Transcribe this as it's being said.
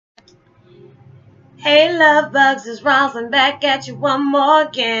Hey love bugs, it's Roslynn back at you one more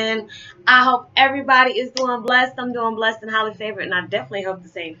again. I hope everybody is doing blessed. I'm doing blessed and highly favored, and I definitely hope the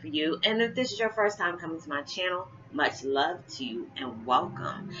same for you. And if this is your first time coming to my channel, much love to you and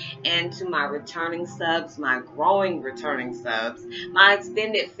welcome. And to my returning subs, my growing returning subs, my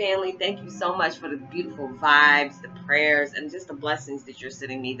extended family, thank you so much for the beautiful vibes, the prayers, and just the blessings that you're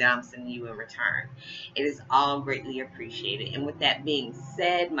sending me that I'm sending you in return. It is all greatly appreciated. And with that being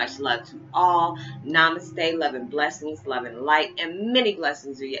said, much love to all. Namaste, love and blessings, love and light, and many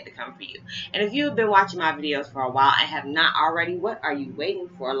blessings are yet to come for you. And if you have been watching my videos for a while and have not already, what are you waiting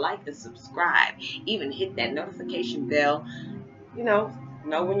for? Like and subscribe. Even hit that notification bell, know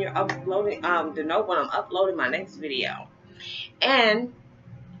when you're uploading, to know when I'm uploading my next video. And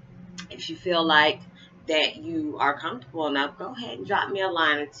if you feel like that you are comfortable enough, go ahead and drop me a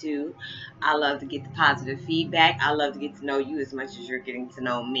line or two. I love to get the positive feedback. I love to get to know you as much as you're getting to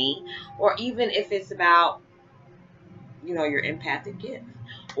know me. Or even if it's about, your empathic gift.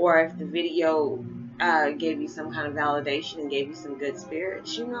 Or if the video gave you some kind of validation and gave you some good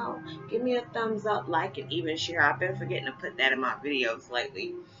spirits, give me a thumbs up, like, and even share. I've been forgetting to put that in my videos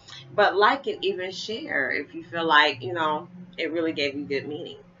lately. But like and even share if you feel like, it really gave you good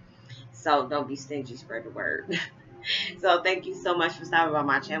meaning. So don't be stingy, spread the word. So thank you so much for stopping by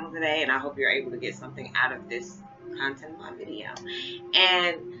my channel today, and I hope you're able to get something out of this content of my video.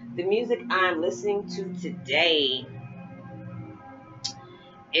 And the music I'm listening to today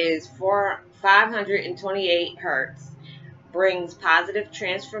is for 528 hertz, brings positive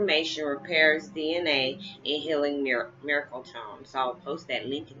transformation, repairs DNA, and healing miracle tone. So I'll post that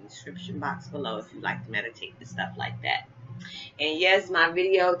link in the description box below if you'd like to meditate and stuff like that. And yes, my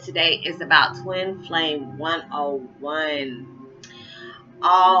video today is about Twin Flame 101.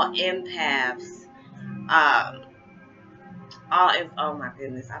 All empaths. Oh my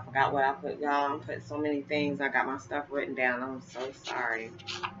goodness, I forgot what I put, y'all. I put so many things. I got my stuff written down. I'm so sorry.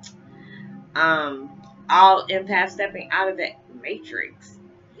 All empaths stepping out of the matrix.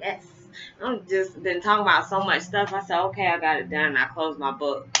 Yes. I've just been talking about so much stuff. I said, okay, I got it done. I closed my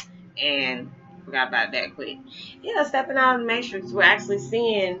book and forgot about that quick. Yeah, stepping out of the matrix, we're actually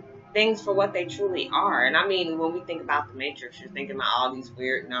seeing things for what they truly are. And I mean, when we think about the matrix, you're thinking about all these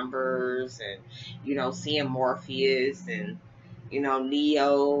weird numbers and, seeing Morpheus and,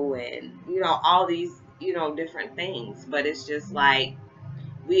 Neo and, all these, different things. But it's just like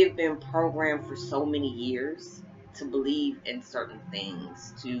we have been programmed for so many years to believe in certain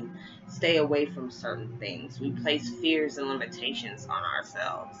things, to stay away from certain things. We place fears and limitations on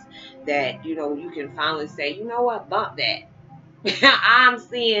ourselves that, you can finally say, you know what, bump that. I'm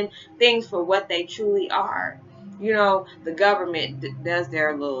seeing things for what they truly are. The government does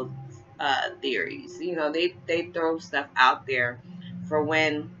their little theories. They throw stuff out there for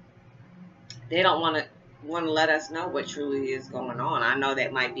when they don't want to let us know what truly is going on. I know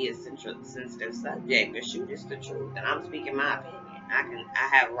that might be a sensitive subject, but shoot, it's the truth, and I'm speaking my opinion. I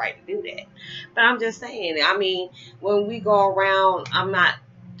have a right to do that. But I'm just saying, I mean, when we go around, I'm not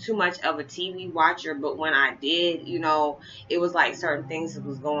too much of a TV watcher, but when I did, it was like certain things that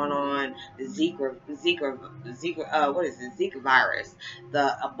was going on. The Zika, what is it? Zika virus,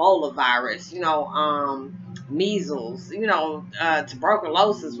 the Ebola virus, measles,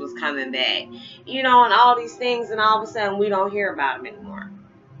 tuberculosis was coming back, and all these things, and all of a sudden we don't hear about them anymore.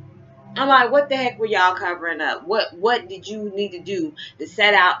 I'm like, what the heck were y'all covering up? What did you need to do to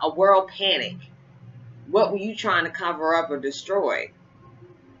set out a world panic? What were you trying to cover up or destroy?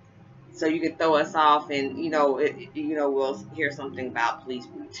 So you could throw us off, and we'll hear something about police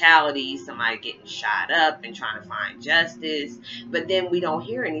brutality, somebody getting shot up and trying to find justice, but then we don't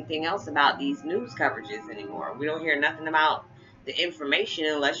hear anything else about these news coverages anymore. We don't hear nothing about the information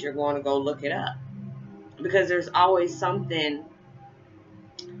unless you're going to go look it up, because there's always something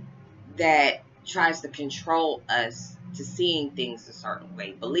that tries to control us to seeing things a certain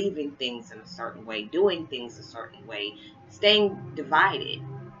way, believing things in a certain way, doing things a certain way, staying divided.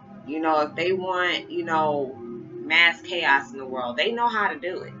 If they want, mass chaos in the world, they know how to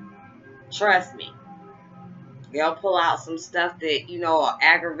do it. Trust me. They'll pull out some stuff that, will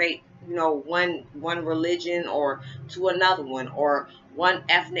aggravate, one religion or to another one, or one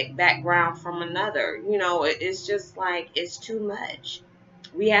ethnic background from another. It's just like, it's too much.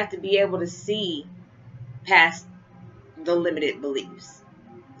 We have to be able to see past the limited beliefs.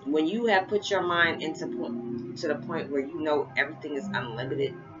 When you have put your mind to the point where everything is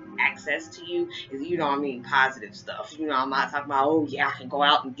unlimited access to you, is positive stuff. I'm not talking about, oh yeah, I can go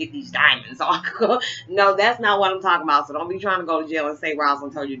out and get these diamonds. No, that's not what I'm talking about. So don't be trying to go to jail and say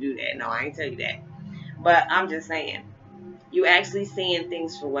Roslynn told you to do that. No, I ain't tell you that. But I'm just saying, you actually seeing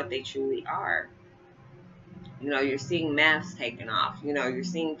things for what they truly are. You know, you're seeing masks taken off. You know, you're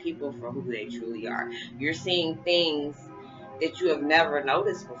seeing people for who they truly are. You're seeing things that you have never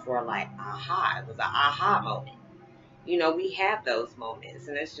noticed before, like, aha, it was an aha moment. You know, we have those moments,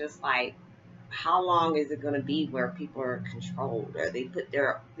 and it's just like, how long is it going to be where people are controlled, or they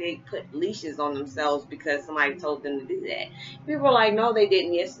put leashes on themselves because somebody told them to do that? People are like, no, they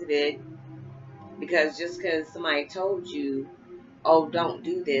didn't. Yes, they did. Because just because somebody told you, oh, don't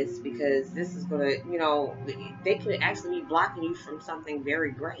do this because this is going to, you know, they could actually be blocking you from something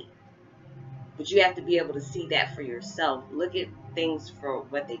very great. But you have to be able to see that for yourself. Look at things for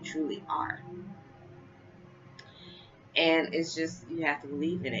what they truly are. And it's just, you have to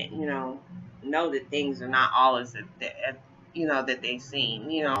believe in it, you know that things are not always you know, that they seem.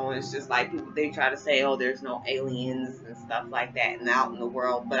 You know, it's just like people, they try to say, oh, there's no aliens and stuff like that and out in the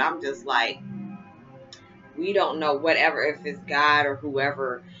world. But I'm just like, we don't know, whatever, if it's God or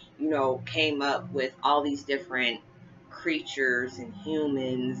whoever, you know, came up with all these different creatures and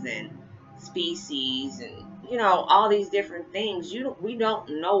humans and species and, you know, all these different things. We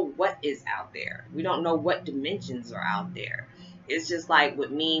don't know what is out there. We don't know what dimensions are out there. It's just like,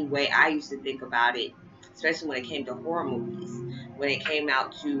 with me, way I used to think about it, especially when it came to horror movies, when it came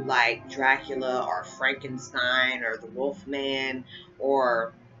out to like Dracula or Frankenstein or the Wolfman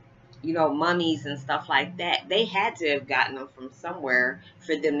or, you know, mummies and stuff like that. They had to have gotten them from somewhere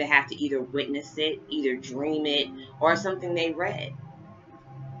for them to have to either witness it, either dream it, or something they read.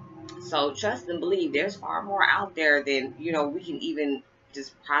 So trust and believe, there's far more out there than, you know, we can even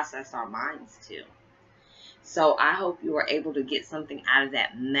just process our minds to. So I hope you are able to get something out of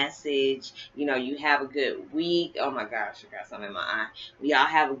that message. You know, you have a good week. Oh my gosh, I got something in my eye. We all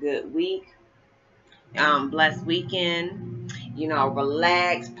have a good week. Blessed weekend. You know,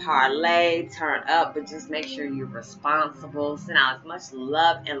 relax, parlay, turn up, but just make sure you're responsible. Send out as much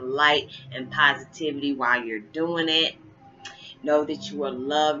love and light and positivity while you're doing it. Know that you are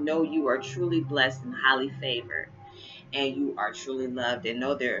loved. Know you are truly blessed and highly favored. And you are truly loved. And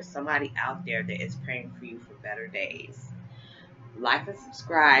know there is somebody out there that is praying for you for better days. Like and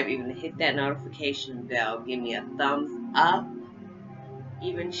subscribe. Even hit that notification bell. Give me a thumbs up.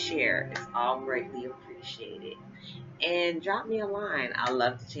 Even share. It's all greatly appreciated. And drop me a line. I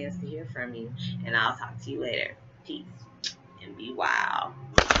love the chance to hear from you. And I'll talk to you later. Peace and be wild.